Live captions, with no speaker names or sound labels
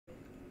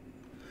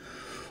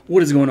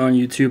What is going on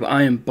YouTube?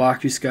 I am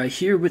Bakusky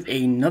here with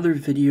another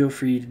video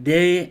for you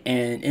today,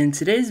 and in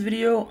today's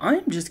video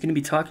I'm just going to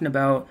be talking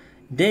about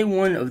day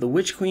 1 of the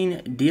Witch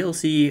Queen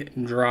DLC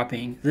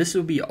dropping. This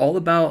will be all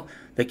about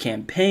the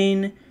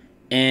campaign,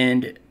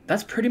 and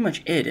that's pretty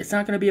much it. It's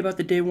not going to be about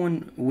the day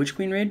 1 Witch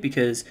Queen raid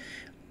because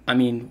I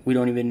mean, we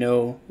don't even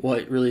know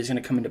what really is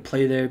going to come into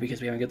play there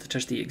because we haven't got to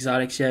touch the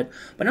exotics yet.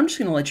 But I'm just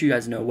going to let you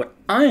guys know what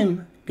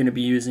I'm going to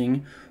be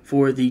using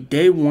for the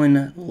Day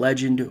 1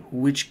 Legend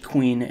Witch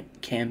Queen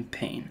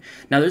campaign.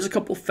 Now, there's a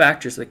couple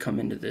factors that come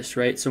into this,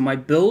 right? So my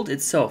build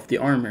itself, the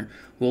armor,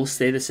 will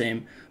stay the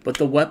same, but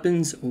the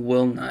weapons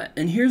will not.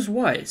 And here's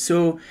why.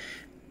 So,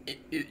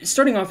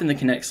 starting off in the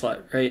Connect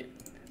slot, right?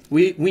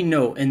 We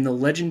know in the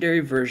Legendary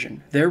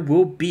version, there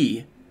will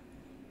be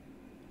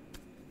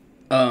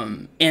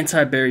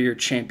anti-barrier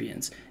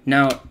champions.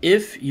 Now,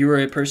 if you're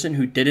a person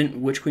who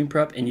didn't Witch Queen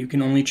prep and you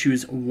can only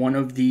choose one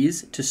of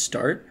these to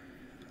start,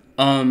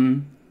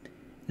 then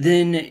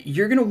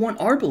you're going to want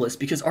Arbalest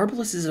because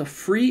Arbalest is a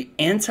free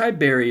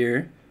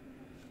anti-barrier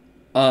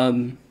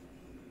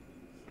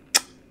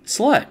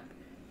slot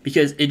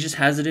because it just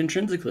has it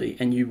intrinsically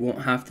and you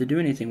won't have to do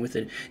anything with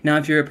it. Now,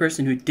 if you're a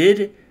person who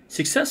did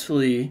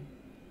successfully,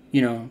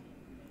 you know,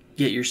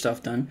 get your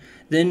stuff done,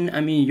 then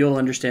I mean you'll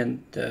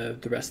understand the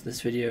rest of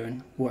this video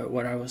and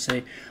what I will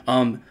say.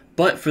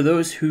 But for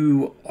those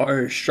who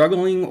are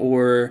struggling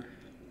or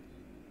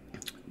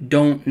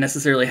don't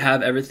necessarily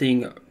have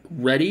everything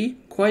ready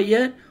quite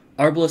yet,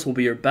 Arbalest will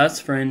be your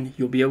best friend.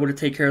 You'll be able to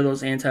take care of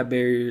those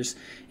anti-barriers,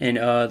 and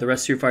the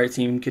rest of your fire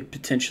team could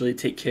potentially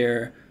take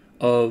care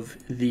of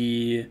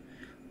the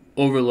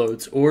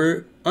overloads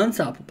or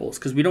unstoppables,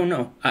 because we don't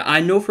know. I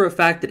know for a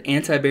fact that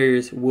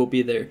anti-barriers will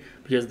be there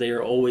because they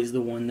are always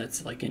the one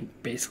that's like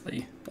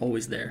basically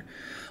always there.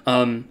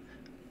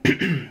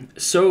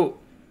 So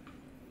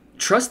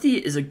Trusty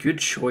is a good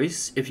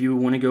choice if you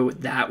want to go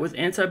with that with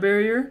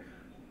anti-barrier,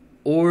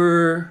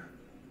 or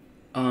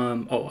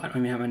oh, I don't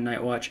even have my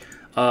Night Watch.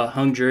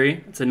 Hung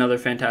Jury, it's another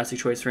fantastic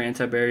choice for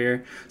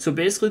anti-barrier. So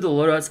basically the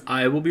loadouts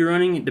I will be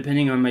running,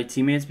 depending on my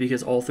teammates,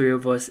 because all three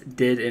of us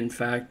did in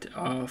fact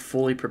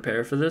fully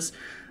prepare for this,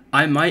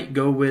 I might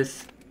go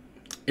with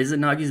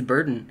Izanagi's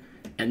Burden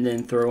and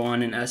then throw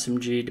on an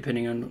SMG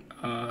depending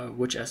on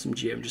which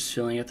SMG I'm just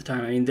feeling at the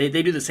time. I mean, they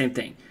do the same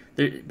thing,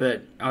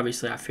 but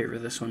obviously I favor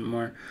this one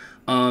more.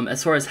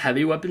 As far as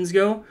heavy weapons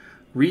go,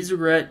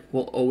 Resurrect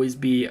will always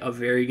be a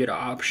very good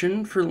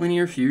option for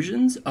linear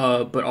fusions,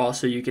 but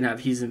also you can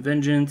have He's in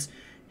Vengeance,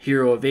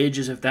 Hero of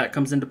Ages if that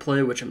comes into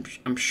play, which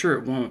I'm sure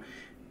it won't,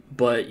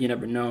 but you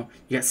never know.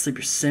 You got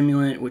Sleeper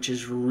Simulant, which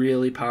is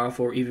really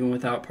powerful even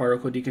without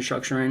particle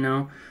deconstruction right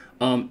now.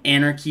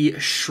 Anarchy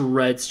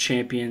shreds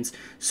champions.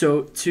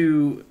 So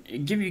to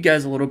give you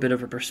guys a little bit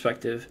of a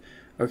perspective,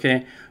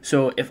 okay,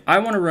 so if I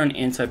want to run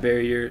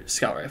anti-barrier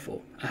scout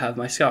rifle, I have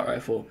my scout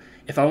rifle.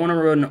 If I want to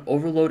run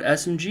overload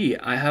SMG,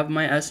 I have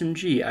my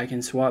SMG. I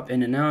can swap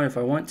in and out if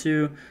I want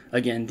to.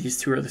 Again, these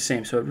two are the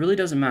same, so it really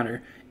doesn't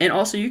matter. And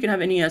also, you can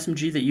have any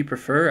SMG that you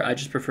prefer. I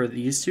just prefer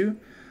these two.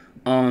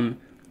 And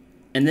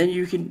then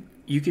you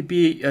could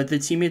be the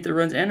teammate that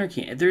runs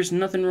Anarchy. There's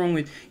nothing wrong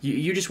with you.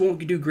 You just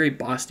won't do great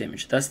boss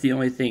damage. That's the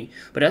only thing.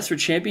 But as for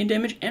champion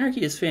damage,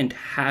 Anarchy is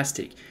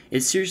fantastic.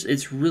 It's seriously,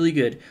 it's really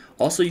good.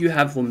 Also, you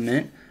have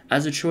Lament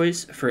as a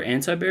choice for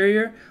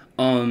anti-barrier.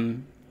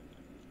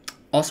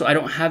 Also, I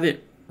don't have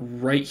it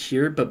right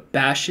here, but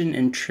Bastion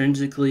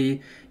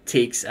intrinsically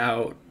takes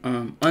out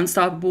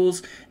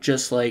unstoppables,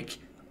 just like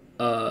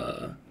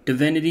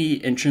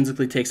Divinity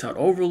intrinsically takes out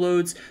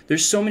overloads.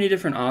 There's so many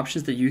different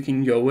options that you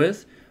can go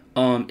with.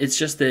 It's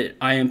just that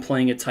I am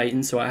playing a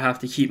Titan, so I have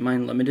to keep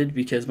mine limited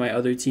because my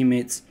other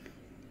teammates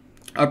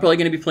are probably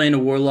going to be playing a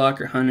Warlock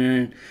or Hunter.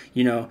 And,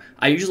 you know,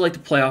 I usually like to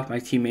play off my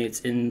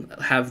teammates and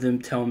have them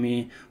tell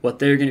me what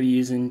they're going to be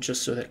using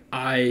just so that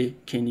I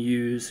can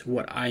use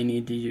what I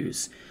need to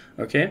use.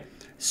 Okay,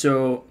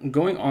 so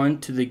going on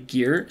to the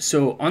gear.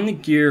 So on the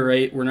gear,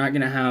 right, we're not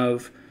going to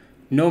have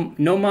no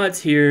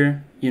mods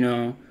here, you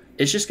know.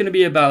 It's just going to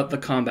be about the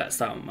combat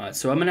style mods.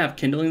 So I'm going to have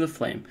Kindling the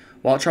Flame.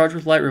 While charged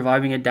with light,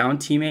 reviving a down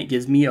teammate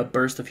gives me a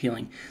burst of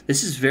healing.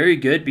 This is very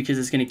good because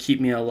it's going to keep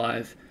me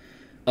alive.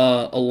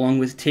 Along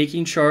with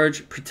Taking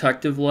Charge,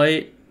 Protective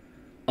Light.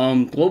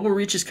 Global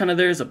Reach is kind of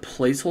there as a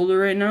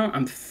placeholder right now.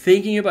 I'm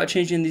thinking about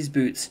changing these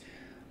boots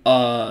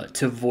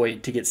to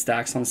Void to get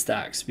stacks on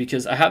stacks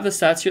because I have the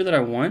stats here that I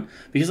want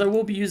because I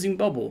will be using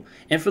Bubble.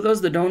 And for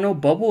those that don't know,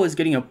 Bubble is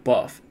getting a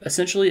buff.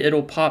 Essentially,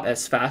 it'll pop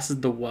as fast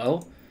as the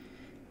well.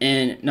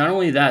 And not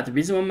only that, the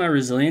reason why my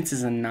resilience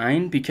is a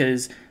 9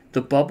 because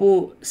the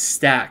Bubble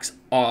stacks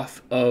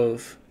off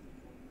of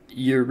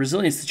your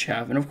resilience that you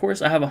have. And of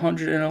course, I have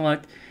 100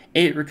 intellect,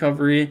 8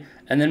 recovery,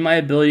 and then my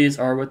abilities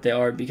are what they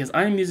are because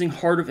I am using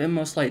Heart of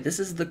Inmost Light.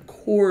 This is the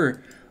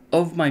core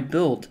of my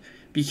build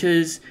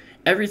because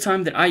every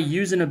time that I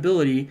use an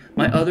ability,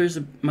 my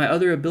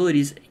other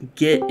abilities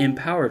get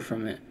empowered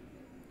from it.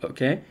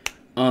 Okay?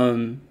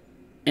 And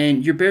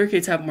your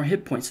barricades have more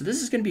hit points. So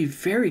this is going to be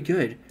very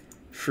good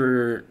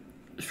for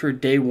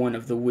day 1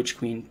 of the Witch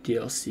Queen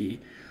DLC.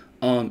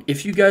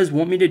 If you guys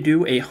want me to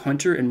do a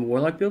Hunter and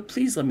Warlock build,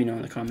 please let me know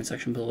in the comment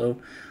section below.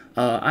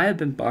 I have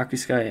been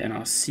Bakusky, and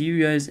I'll see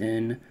you guys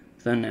in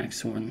the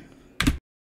next one.